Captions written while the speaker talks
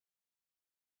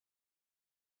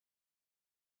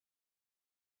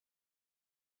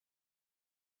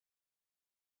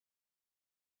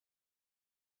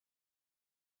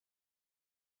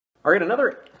All right,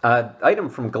 another item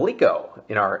from Glico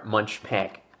in our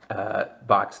Munchpak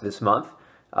box this month.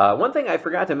 One thing I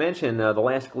forgot to mention, the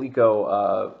last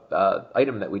Glico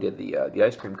item that we did, the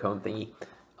ice cream cone thingy.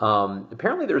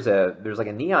 Apparently, there's like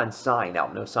a neon sign out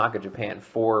in Osaka, Japan,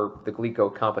 for the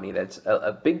Glico company. That's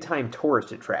a big time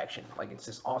tourist attraction. Like it's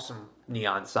this awesome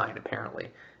neon sign.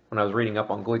 Apparently, when I was reading up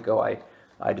on Glico,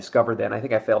 I discovered that. And I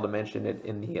think I failed to mention it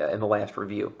in the last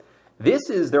review.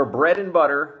 This is their bread and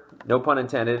butter. No pun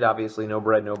intended. Obviously, no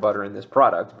bread, no butter in this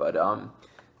product, but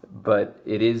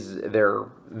it is their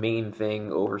main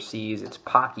thing overseas. It's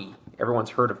Pocky.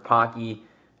 Everyone's heard of Pocky.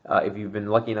 If you've been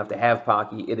lucky enough to have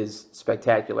Pocky, it is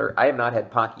spectacular. I have not had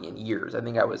Pocky in years. I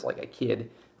think I was like a kid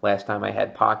last time I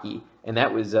had Pocky, and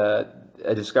that was a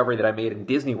discovery that I made in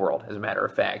Disney World, as a matter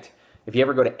of fact. If you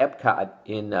ever go to Epcot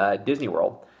in Disney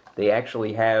World, they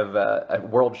actually have a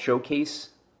world showcase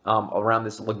around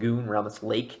this lagoon, around this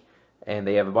lake, and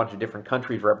they have a bunch of different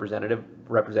countries represented.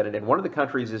 And one of the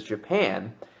countries is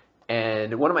Japan.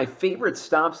 And one of my favorite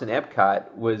stops in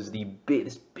Epcot was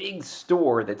this big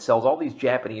store that sells all these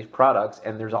Japanese products,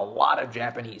 and there's a lot of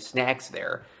Japanese snacks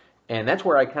there. And that's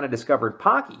where I kind of discovered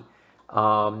Pocky.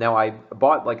 Now, I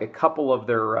bought like a couple of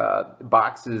their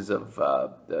boxes of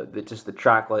just the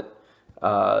chocolate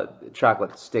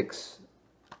sticks,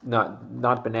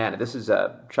 not banana. This is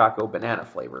a Choco banana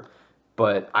flavor.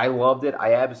 But I loved it.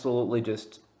 I absolutely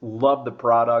just loved the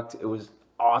product. It was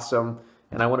awesome.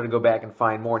 And I wanted to go back and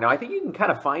find more. Now, I think you can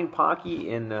kind of find Pocky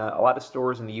in a lot of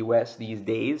stores in the U.S. these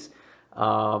days.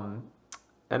 I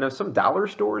know some dollar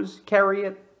stores carry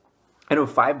it. I know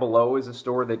Five Below is a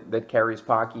store that carries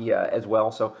Pocky as well.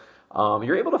 So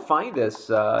you're able to find this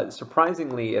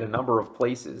surprisingly at a number of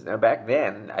places. Now, back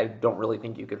then, I don't really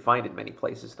think you could find it many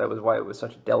places. That was why it was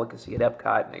such a delicacy at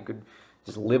Epcot, and I could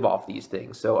just live off these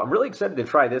things. So I'm really excited to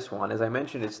try this one. As I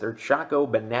mentioned, it's their Choco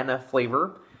banana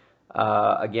flavor.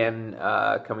 Again,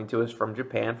 coming to us from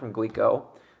Japan, from Glico.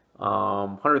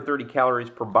 130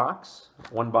 calories per box.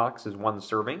 One box is one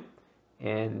serving.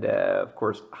 And, of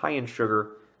course, high in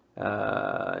sugar.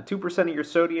 2% of your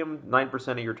sodium,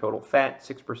 9% of your total fat,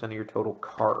 6% of your total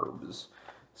carbs.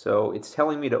 So it's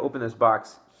telling me to open this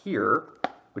box here,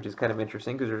 which is kind of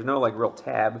interesting because there's no, like, real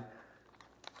tab.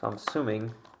 So I'm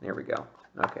assuming, there we go.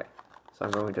 Okay. So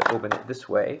I'm going to open it this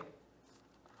way.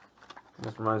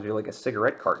 This reminds me of like a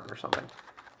cigarette carton or something.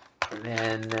 And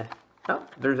then, oh,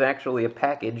 there's actually a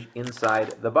package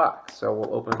inside the box. So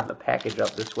we'll open the package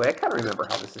up this way. I kind of remember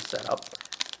how this is set up.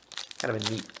 Kind of a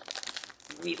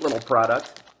neat little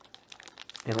product.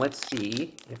 And let's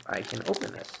see if I can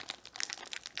open this.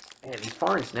 And these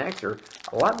foreign snacks are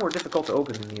a lot more difficult to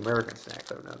open than the American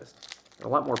snacks, I've noticed. They're a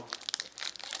lot more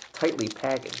tightly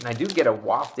packaged. And I do get a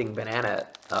wafting banana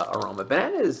aroma.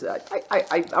 Banana is,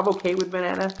 I'm okay with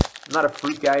banana. I'm not a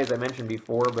fruit guy, as I mentioned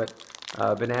before, but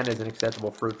banana is an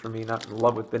acceptable fruit for me. Not in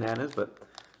love with bananas, but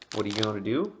what are you going to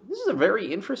do? This is a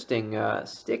very interesting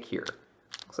stick here.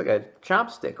 Looks like a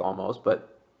chopstick almost,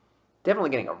 but definitely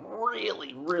getting a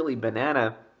really, really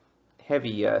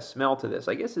banana-heavy smell to this.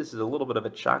 I guess this is a little bit of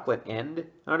a chocolate end.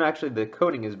 Oh, no, actually, the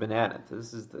coating is banana.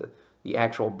 This is the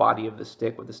actual body of the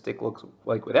stick, what the stick looks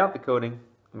like without the coating.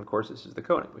 And, of course, this is the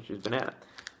coating, which is banana.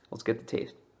 Let's get the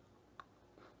taste.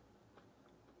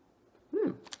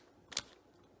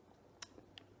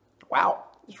 Wow,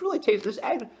 this really tastes,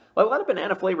 like a lot of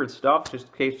banana flavored stuff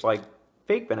just tastes like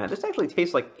fake banana. This actually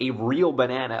tastes like a real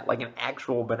banana, like an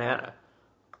actual banana.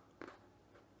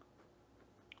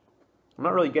 I'm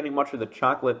not really getting much of the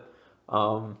chocolate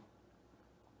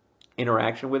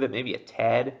interaction with it, maybe a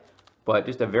tad, but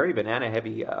just a very banana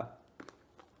heavy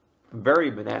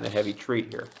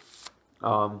treat here.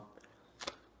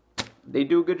 They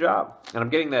do a good job, and I'm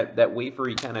getting that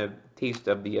wafery kind of taste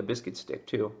of the biscuit stick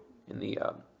too in the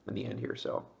end here.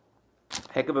 So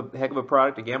heck of a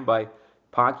product again by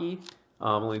Pocky.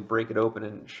 Let me break it open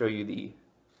and show you you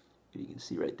can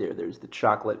see right there, there's the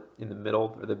chocolate in the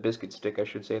middle, or the biscuit stick I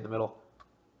should say in the middle.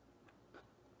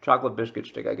 Chocolate biscuit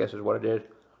stick, I guess is what it is.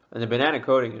 And the banana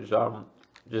coating is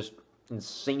just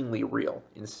insanely real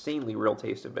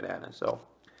taste of banana. So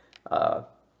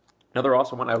another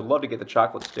awesome one. I would love to get the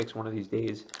chocolate sticks one of these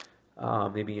days,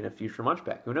 maybe in a future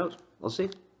Munchpak. Who knows? We'll see.